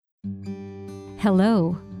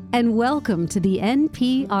Hello, and welcome to the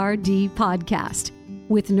NPRD podcast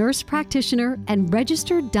with nurse practitioner and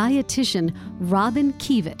registered dietitian Robin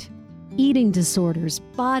Kievit. Eating disorders,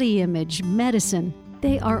 body image, medicine,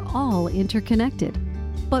 they are all interconnected.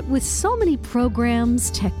 But with so many programs,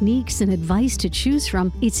 techniques, and advice to choose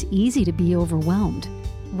from, it's easy to be overwhelmed.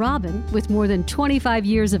 Robin, with more than 25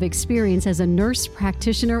 years of experience as a nurse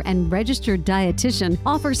practitioner and registered dietitian,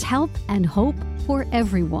 offers help and hope for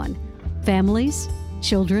everyone, families,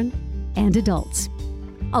 children, and adults.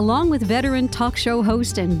 Along with veteran talk show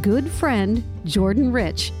host and good friend, Jordan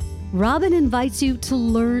Rich, Robin invites you to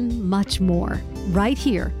learn much more right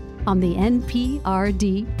here on the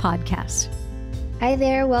NPRD podcast. Hi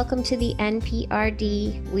there, welcome to the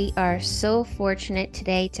NPRD. We are so fortunate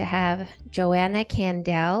today to have Joanna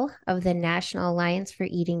Kandel of the National Alliance for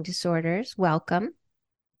Eating Disorders. Welcome.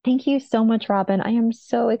 Thank you so much, Robin. I am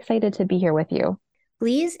so excited to be here with you.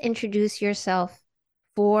 Please introduce yourself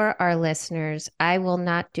for our listeners. I will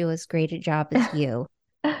not do as great a job as you.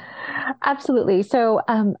 Absolutely. So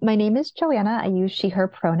my name is Joanna. I use she, her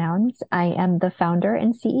pronouns. I am the founder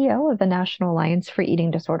and CEO of the National Alliance for Eating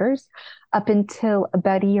Disorders. Up until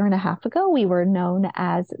about a year and a half ago, we were known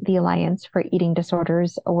as the Alliance for Eating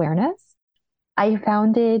Disorders Awareness. I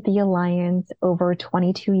founded the Alliance over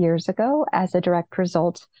 22 years ago as a direct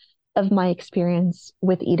result of my experience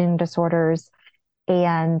with eating disorders.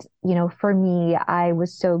 And, you know, for me, I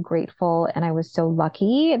was so grateful and I was so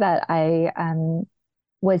lucky that I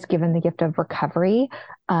was given the gift of recovery,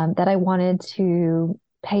 that I wanted to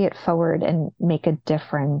pay it forward and make a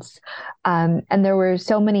difference. And there were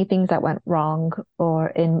so many things that went wrong or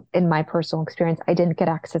in my personal experience. I didn't get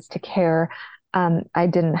access to care. I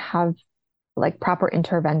didn't have proper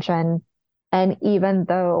intervention. And even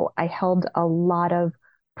though I held a lot of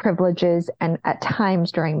privileges and at times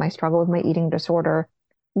during my struggle with my eating disorder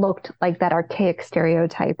looked like that archaic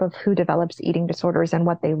stereotype of who develops eating disorders and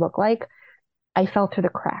what they look like, I fell through the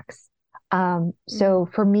cracks. So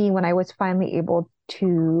for me, when I was finally able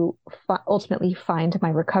to ultimately find my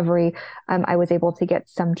recovery, I was able to get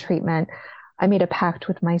some treatment. I made a pact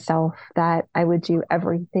with myself that I would do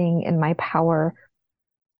everything in my power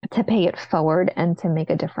to pay it forward and to make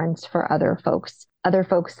a difference for other folks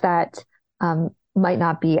that might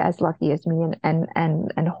not be as lucky as me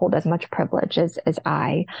and hold as much privilege as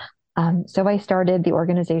I. So I started the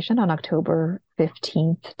organization on October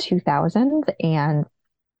 15th, 2000. And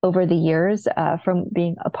over the years, from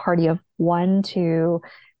being a party of one to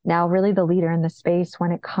now really the leader in the space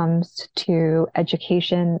when it comes to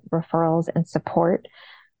education, referrals, and support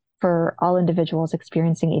for all individuals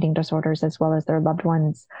experiencing eating disorders as well as their loved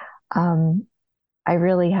ones. I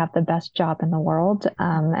really have the best job in the world,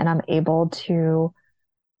 and I'm able to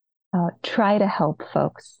try to help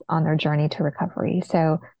folks on their journey to recovery.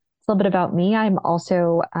 So it's a little bit about me. I'm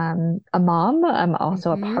also a mom. I'm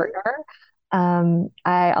also a partner.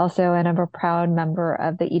 I also am a proud member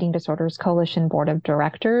of the Eating Disorders Coalition Board of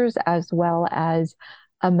Directors, as well as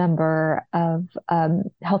a member of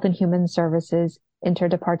Health and Human Services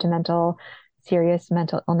Interdepartmental Serious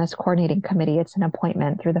Mental Illness Coordinating Committee. It's an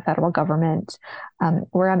appointment through the federal government,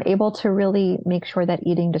 where I'm able to really make sure that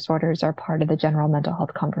eating disorders are part of the general mental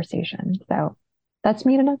health conversation. So that's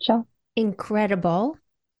me in a nutshell. Incredible.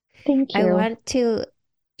 Thank you. I want to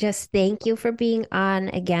just thank you for being on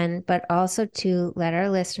again, but also to let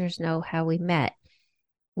our listeners know how we met.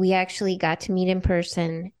 We actually got to meet in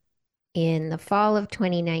person in the fall of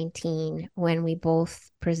 2019 when we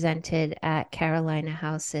both presented at Carolina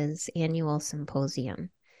House's annual symposium.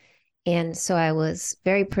 And so I was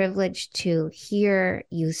very privileged to hear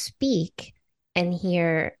you speak and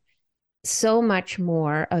hear so much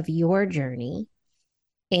more of your journey.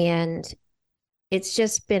 And it's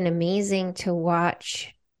just been amazing to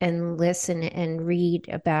watch and listen and read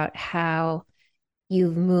about how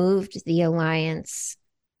you've moved the Alliance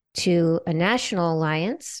to a national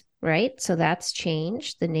alliance, right? So that's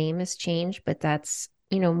changed. The name has changed, but that's,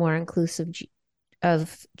 more inclusive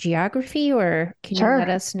of geography, or can you let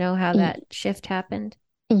us know how that shift happened?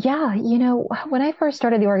 Yeah, when I first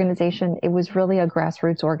started the organization, it was really a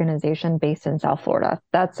grassroots organization based in South Florida.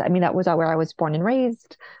 That was where I was born and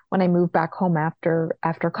raised. When I moved back home after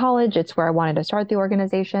college, it's where I wanted to start the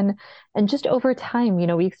organization. And just over time,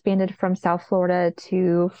 we expanded from South Florida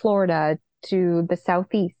to the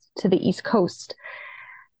Southeast, to the East Coast.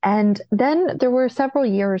 And then there were several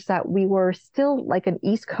years that we were still like an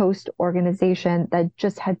East Coast organization that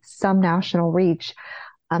just had some national reach.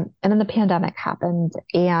 And then the pandemic happened,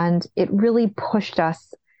 and it really pushed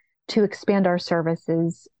us to expand our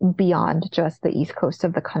services beyond just the East Coast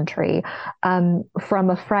of the country. From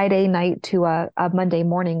a Friday night to a Monday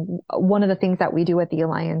morning, one of the things that we do at the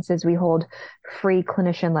Alliance is we hold free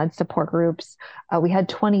clinician-led support groups. We had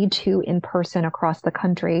 22 in person across the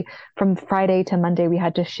country. From Friday to Monday, we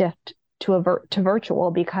had to shift to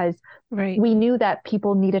virtual because we knew that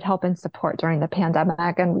people needed help and support during the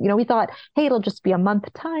pandemic. And, we thought, hey, it'll just be a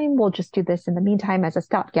month time. We'll just do this in the meantime as a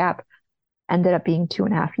stopgap. Ended up being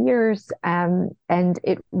 2.5 years. And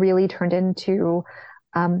it really turned into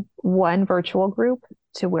one virtual group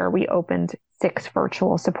to where we opened 6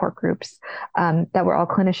 virtual support groups that were all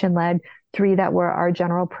clinician led, 3 that were our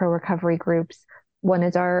general pro-recovery groups. One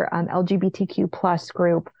is our LGBTQ plus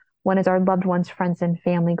group. One is our loved ones, friends, and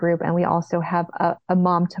family group. And we also have a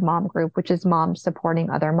mom-to-mom group, which is moms supporting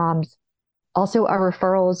other moms. Also, our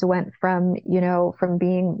referrals went from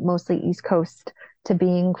being mostly East Coast to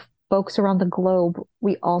being folks around the globe.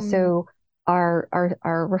 We also, our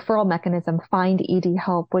referral mechanism, Find ED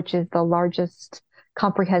Help, which is the largest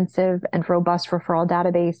comprehensive and robust referral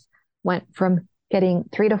database, went from getting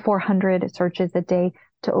 300 to 400 searches a day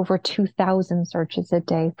to over 2,000 searches a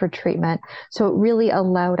day for treatment. So it really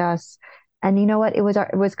allowed us, and you know what, it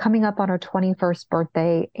was coming up on our 21st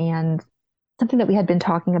birthday, and something that we had been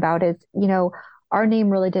talking about is, our name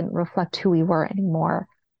really didn't reflect who we were anymore.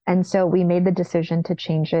 And so we made the decision to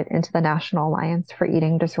change it into the National Alliance for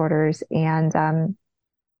Eating Disorders. And I'm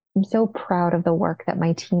so proud of the work that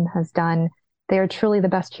my team has done. They are truly the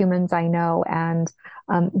best humans I know. And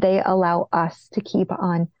they allow us to keep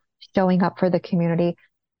on showing up for the community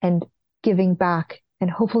and giving back and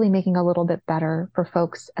hopefully making a little bit better for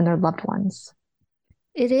folks and their loved ones.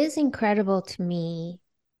 It is incredible to me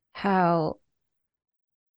how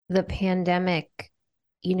the pandemic,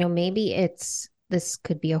 maybe this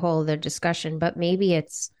could be a whole other discussion, but maybe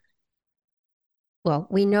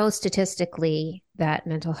we know statistically that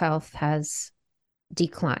mental health has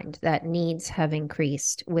declined, that needs have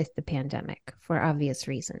increased with the pandemic for obvious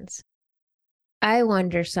reasons. I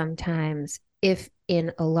wonder sometimes if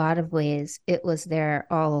in a lot of ways it was there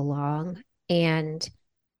all along and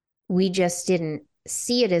we just didn't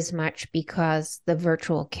see it as much because the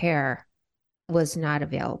virtual care was not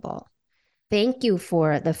available. Thank you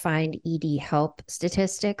for the Find ED Help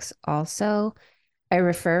statistics also. I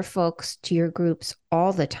refer folks to your groups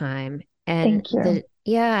all the time. And Thank you.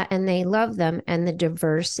 And they love them. And the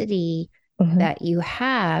diversity that you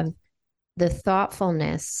have, the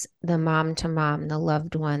thoughtfulness, the mom to mom, the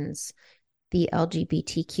loved ones, the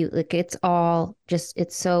LGBTQ, like it's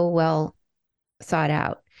so well thought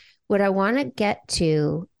out. What I want to get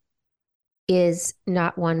to is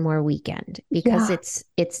Not One More Weekend, because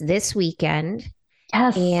it's this weekend.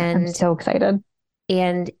 Yes, and I'm so excited.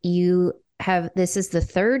 And this is the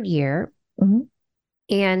 3rd year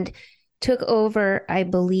and took over, I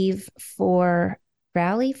believe, for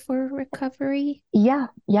Rally for Recovery. Yeah.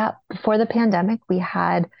 Before the pandemic, we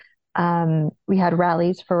had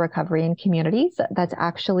rallies for recovery in communities. That's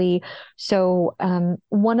actually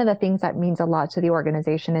one of the things that means a lot to the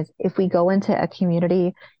organization is if we go into a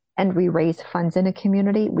community and we raise funds in a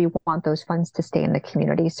community, we want those funds to stay in the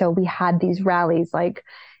community. So we had these rallies like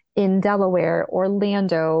in Delaware,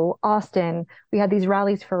 Orlando, Austin. We had these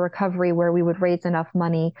rallies for recovery where we would raise enough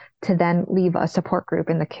money to then leave a support group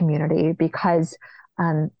in the community, because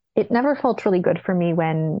it never felt really good for me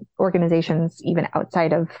when organizations, even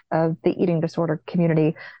outside of the eating disorder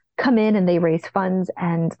community, come in and they raise funds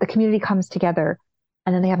and the community comes together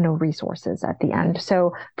and then they have no resources at the end.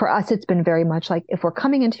 So for us, it's been very much like, if we're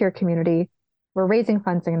coming into your community, we're raising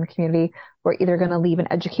funds in the community, we're either going to leave an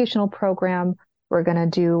educational program, we're going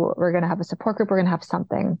to have a support group, we're going to have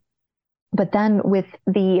something. But then with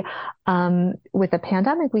the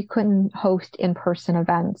pandemic, we couldn't host in-person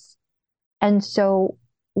events. And so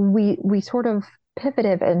we sort of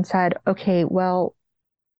pivoted and said, okay, well,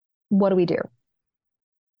 what do we do?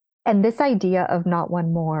 And this idea of Not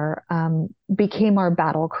One More became our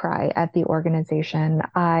battle cry at the organization.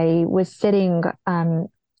 I was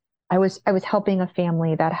helping a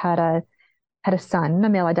family that had a son, a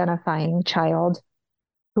male identifying child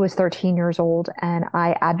who was 13 years old. And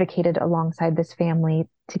I advocated alongside this family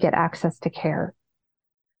to get access to care.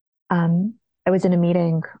 I was in a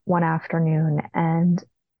meeting one afternoon and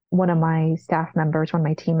one of my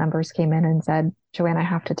team members came in and said, Joanne, I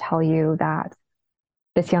have to tell you that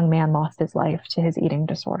this young man lost his life to his eating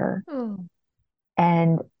disorder. Oh.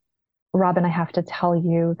 And Robin, I have to tell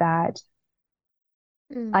you that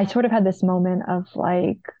I sort of had this moment of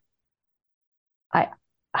like,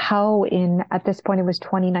 at this point, it was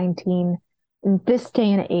 2019, in this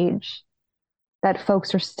day and age, that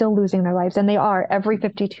folks are still losing their lives. And they are every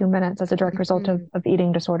 52 minutes as a direct result of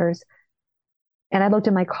eating disorders. And I looked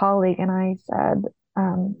at my colleague and I said,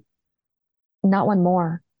 not one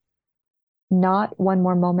more. Not one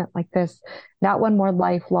more moment like this, not one more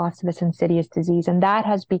life lost to this insidious disease. And that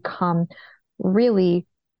has become really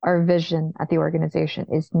our vision at the organization,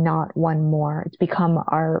 is not one more. It's become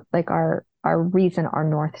our reason, our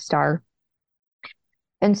North Star.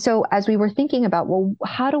 And so as we were thinking about, well,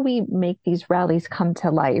 how do we make these rallies come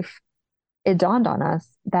to life? It dawned on us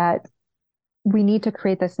that we need to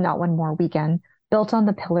create this not one more weekend built on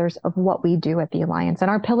the pillars of what we do at the Alliance.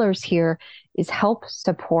 And our pillars here is help,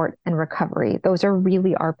 support, and recovery. Those are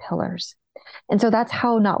really our pillars. And so that's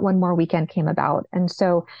how Not One More Weekend came about. And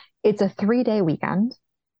so it's a 3-day weekend.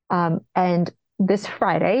 And this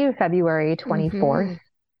Friday, February 24th,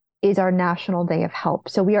 is our National Day of Help.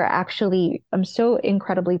 So we are actually, I'm so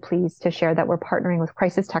incredibly pleased to share that we're partnering with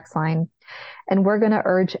Crisis Text Line, and we're going to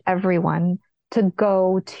urge everyone to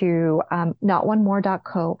go to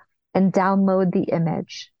notonemore.co and download the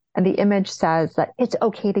image. And the image says that it's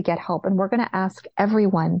okay to get help. And we're going to ask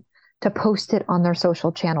everyone to post it on their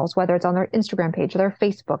social channels, whether it's on their Instagram page, their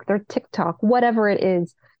Facebook, their TikTok, whatever it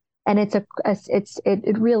is. And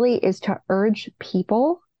it really is to urge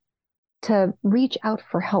people to reach out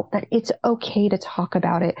for help, that it's okay to talk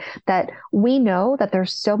about it, that we know that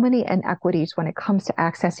there's so many inequities when it comes to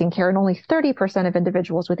accessing care, and only 30% of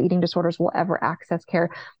individuals with eating disorders will ever access care.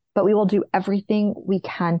 But we will do everything we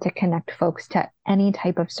can to connect folks to any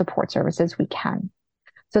type of support services we can.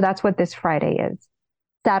 So that's what this Friday is.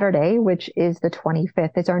 Saturday, which is the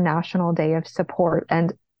 25th, is our National Day of Support.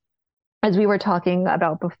 And as we were talking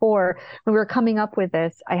about before, when we were coming up with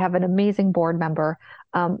this, I have an amazing board member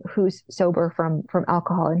who's sober from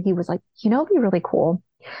alcohol. And he was like, it'd be really cool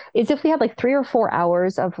is if we had like 3 or 4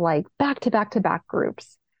 hours of like back-to-back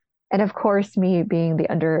groups. And of course, me being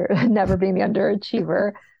never being the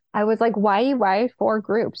underachiever, I was like, why 4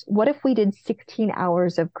 groups? What if we did 16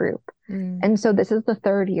 hours of group? And so this is the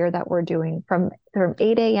 3rd year that we're doing from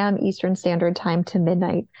 8 a.m. Eastern Standard Time to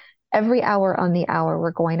midnight. Every hour on the hour,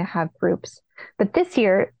 we're going to have groups. But this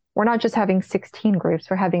year, we're not just having 16 groups,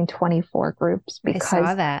 we're having 24 groups, because I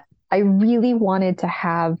saw that. I really wanted to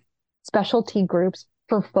have specialty groups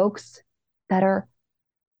for folks that are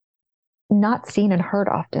not seen and heard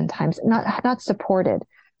oftentimes, not supported.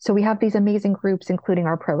 So we have these amazing groups, including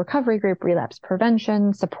our pro-recovery group, relapse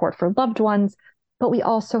prevention, support for loved ones, but we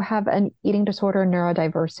also have an eating disorder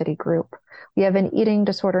neurodiversity group. We have an eating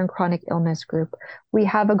disorder and chronic illness group. We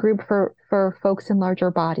have a group for folks in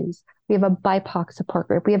larger bodies. We have a BIPOC support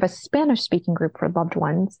group. We have a Spanish-speaking group for loved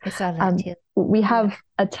ones. I saw that too. We have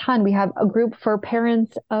a ton. We have a group for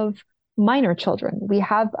parents of minor children. We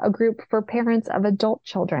have a group for parents of adult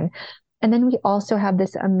children. And then we also have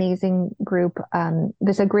this amazing group,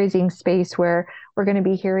 this grazing space where we're going to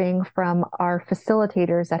be hearing from our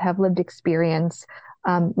facilitators that have lived experience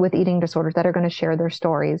with eating disorders, that are going to share their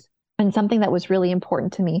stories. And something that was really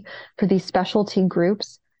important to me for these specialty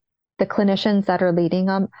groups, the clinicians that are leading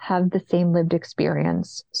them have the same lived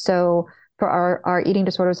experience. So for our eating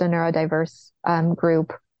disorders and neurodiverse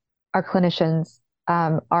group, our clinicians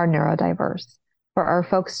are neurodiverse. For our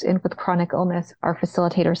folks with chronic illness, our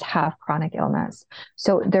facilitators have chronic illness.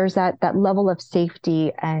 So there's that level of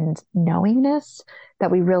safety and knowingness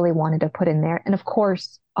that we really wanted to put in there. And of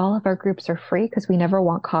course, all of our groups are free because we never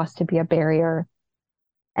want cost to be a barrier.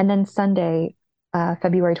 And then Sunday,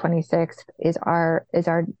 February 26th is our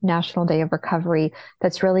National Day of Recovery.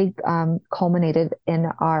 That's really culminated in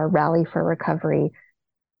our Rally for Recovery.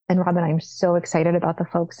 And Robin, I'm so excited about the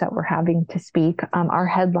folks that we're having to speak. Our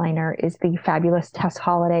headliner is the fabulous Tess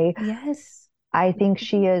Holliday. Yes. I think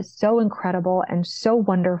she is so incredible and so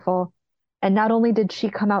wonderful. And not only did she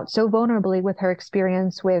come out so vulnerably with her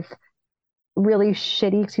experience with really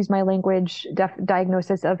shitty, excuse my language,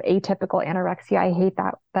 diagnosis of atypical anorexia. I hate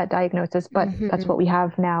that diagnosis, but that's what we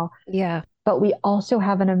have now. Yeah. But we also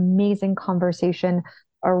have an amazing conversation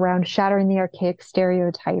around shattering the archaic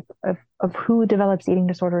stereotype of who develops eating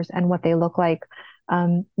disorders and what they look like.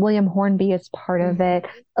 William Hornby is part of it.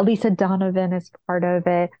 Elisa Donovan is part of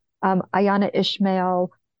it. Ayana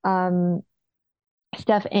Ishmael,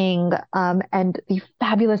 Steph Ng, and the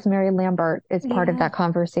fabulous Mary Lambert is part of that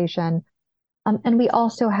conversation. And we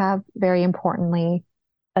also have, very importantly,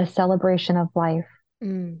 a celebration of life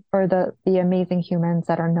for the amazing humans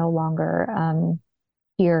that are no longer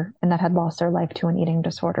here and that had lost their life to an eating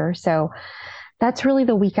disorder. So that's really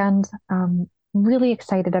the weekend. Really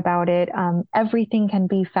excited about it. Everything can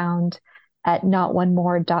be found at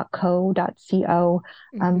notonemore.co.co.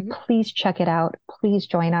 Please check it out. Please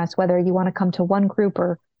join us, whether you want to come to one group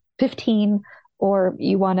or 15 or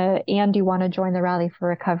you want to join the Rally for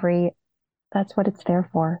Recovery, that's what it's there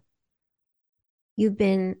for. You've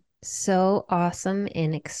been so awesome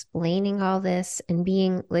in explaining all this and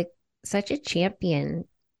being like such a champion.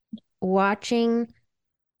 Watching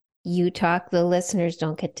you talk, the listeners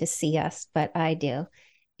don't get to see us, but I do.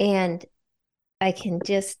 And I can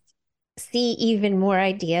just see even more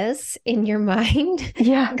ideas in your mind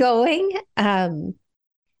going.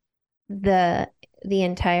 The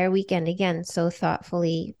entire weekend, again, so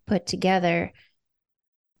thoughtfully put together.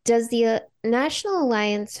 Does the National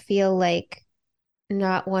Alliance feel like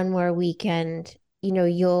not one more weekend,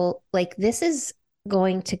 you'll like this is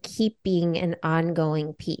going to keep being an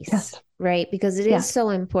ongoing piece, right? Because it is so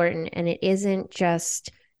important, and it isn't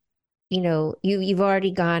just, you've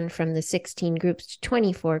already gone from the 16 groups to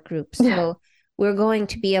 24 groups. So we're going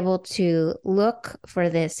to be able to look for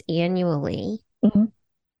this annually,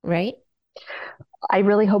 right? I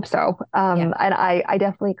really hope so. And I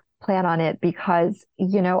definitely plan on it because,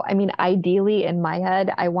 ideally in my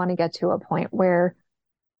head, I want to get to a point where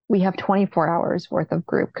we have 24 hours worth of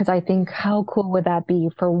group. Because I think how cool would that be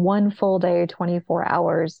for one full day, 24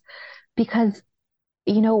 hours? Because,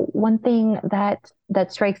 one thing that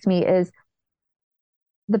strikes me is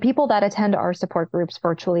the people that attend our support groups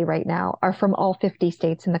virtually right now are from all 50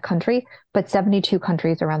 states in the country, but 72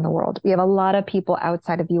 countries around the world. We have a lot of people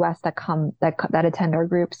outside of US that attend our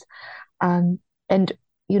groups. And,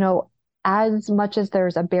 as much as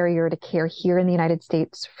there's a barrier to care here in the United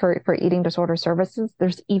States for eating disorder services,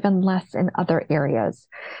 there's even less in other areas.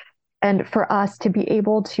 And for us to be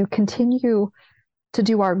able to continue to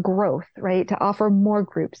do our growth, right, to offer more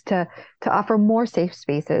groups, to offer more safe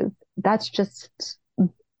spaces, that's just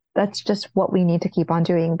what we need to keep on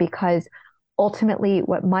doing, because ultimately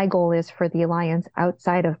what my goal is for the Alliance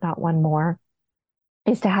outside of Not One More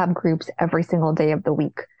is to have groups every single day of the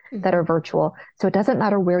week that are virtual. So it doesn't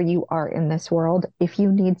matter where you are in this world. If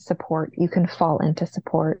you need support, you can fall into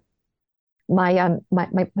support. My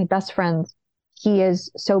best friend, he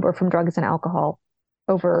is sober from drugs and alcohol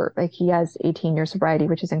he has 18 years sobriety,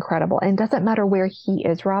 which is incredible. And it doesn't matter where he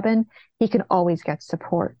is, Robin, he can always get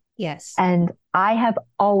support. Yes. And I have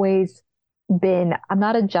always been, I'm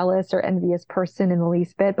not a jealous or envious person in the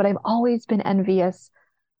least bit, but I've always been envious.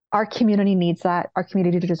 Our community needs that. Our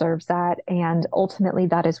community deserves that. And ultimately,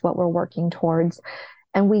 that is what we're working towards.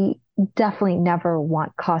 And we definitely never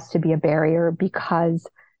want cost to be a barrier, because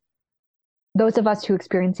those of us who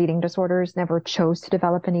experience eating disorders never chose to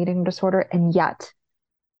develop an eating disorder. And yet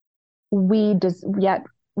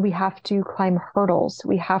we have to climb hurdles.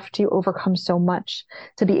 We have to overcome so much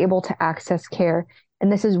to be able to access care.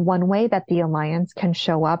 And this is one way that the Alliance can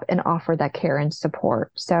show up and offer that care and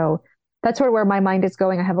support. So that's sort of where my mind is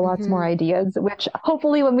going. I have lots more ideas, which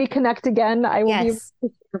hopefully when we connect again, I will be able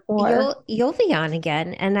to share more. You'll be on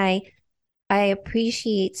again. And I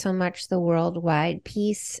appreciate so much the worldwide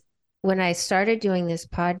piece. When I started doing this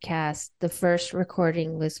podcast, the first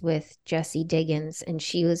recording was with Jessie Diggins, and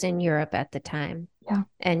she was in Europe at the time. Yeah.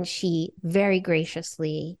 And she very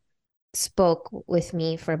graciously spoke with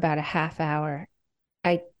me for about a half hour.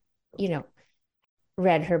 I,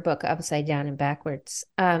 read her book upside down and backwards.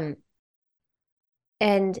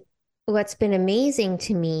 And what's been amazing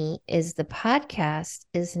to me is the podcast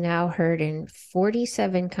is now heard in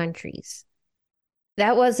 47 countries.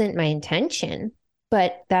 That wasn't my intention,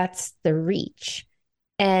 but that's the reach.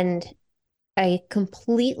 And I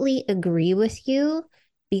completely agree with you,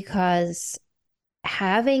 because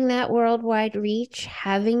having that worldwide reach,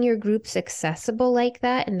 having your groups accessible like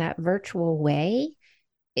that in that virtual way,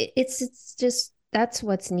 it's just, that's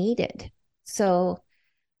what's needed. So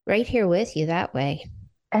right here with you that way.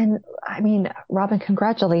 And I mean, Robin,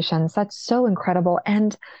 congratulations. That's so incredible.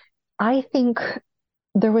 And I think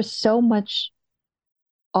there was so much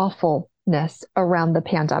awfulness around the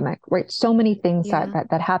pandemic, right? So many things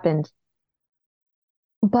that happened.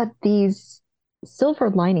 But these silver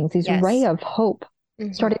linings, these ray of hope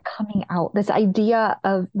started coming out. This idea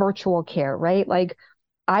of virtual care, right? Like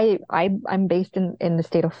I'm based in the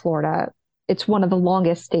state of Florida. It's one of the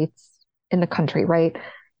longest states in the country, right?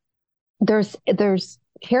 There's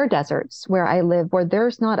care deserts where I live, where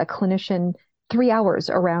there's not a clinician 3 hours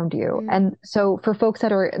around you. And so for folks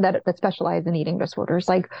that specialize in eating disorders,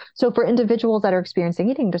 so for individuals that are experiencing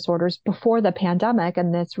eating disorders before the pandemic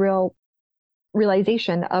and this real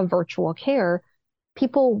realization of virtual care,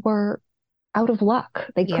 people were out of luck.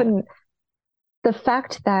 They couldn't. The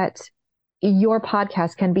fact that your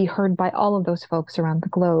podcast can be heard by all of those folks around the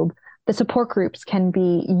globe, the support groups can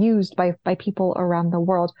be used by people around the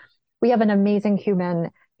world. We have an amazing human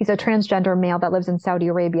He's a transgender male that lives in Saudi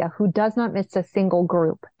Arabia who does not miss a single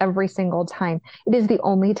group every single time. It is the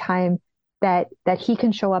only time that he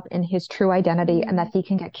can show up in his true identity and that he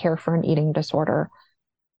can get care for an eating disorder.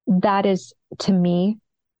 That is, to me,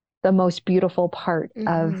 the most beautiful part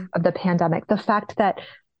of the pandemic. The fact that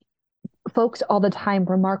folks all the time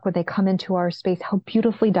remark when they come into our space how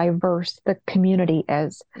beautifully diverse the community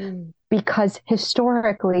is. Because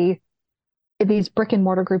historically, these brick and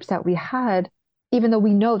mortar groups that we had, even though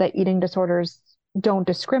we know that eating disorders don't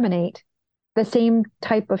discriminate, the same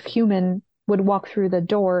type of human would walk through the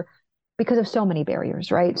door because of so many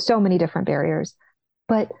barriers, right? So many different barriers.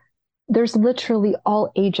 But there's literally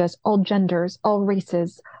all ages, all genders, all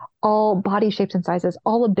races, all body shapes and sizes,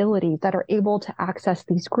 all abilities that are able to access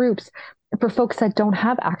these groups. For folks that don't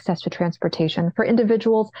have access to transportation, for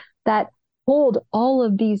individuals that hold all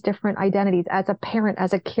of these different identities as a parent,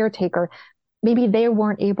 as a caretaker, maybe they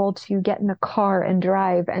weren't able to get in a car and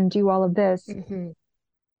drive and do all of this.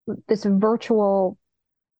 This virtual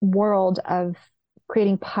world of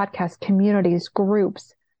creating podcasts, communities,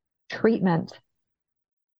 groups, treatment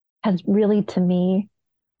has really, to me,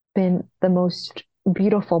 been the most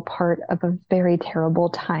beautiful part of a very terrible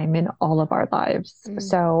time in all of our lives.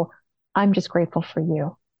 So I'm just grateful for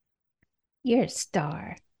you. You're a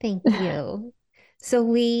star. Thank you. So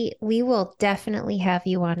we will definitely have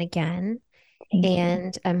you on again.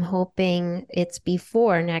 And I'm hoping it's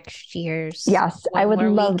before next year's. Yes, I would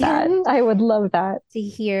love that. I would love that. To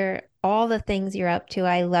hear all the things you're up to.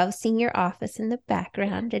 I love seeing your office in the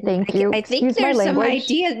background. And Thank you. I think there's some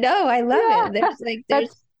ideas. No, I love it.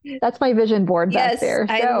 That's my vision board back there.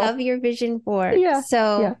 So. I love your vision board.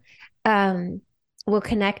 So we'll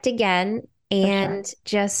connect again, and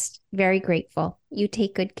just very grateful. You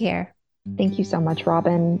take good care. Thank you so much,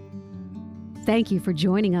 Robin. Thank you for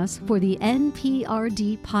joining us for the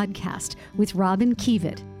NPRD podcast with Robin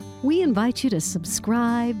Kievit. We invite you to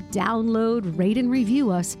subscribe, download, rate, and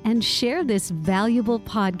review us, and share this valuable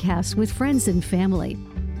podcast with friends and family.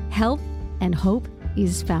 Help and hope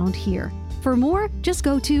is found here. For more, just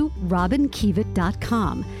go to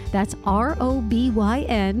robinkievit.com. That's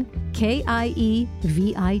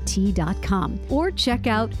ROBYNKIEVIT.com. Or check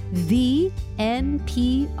out thenprd.com.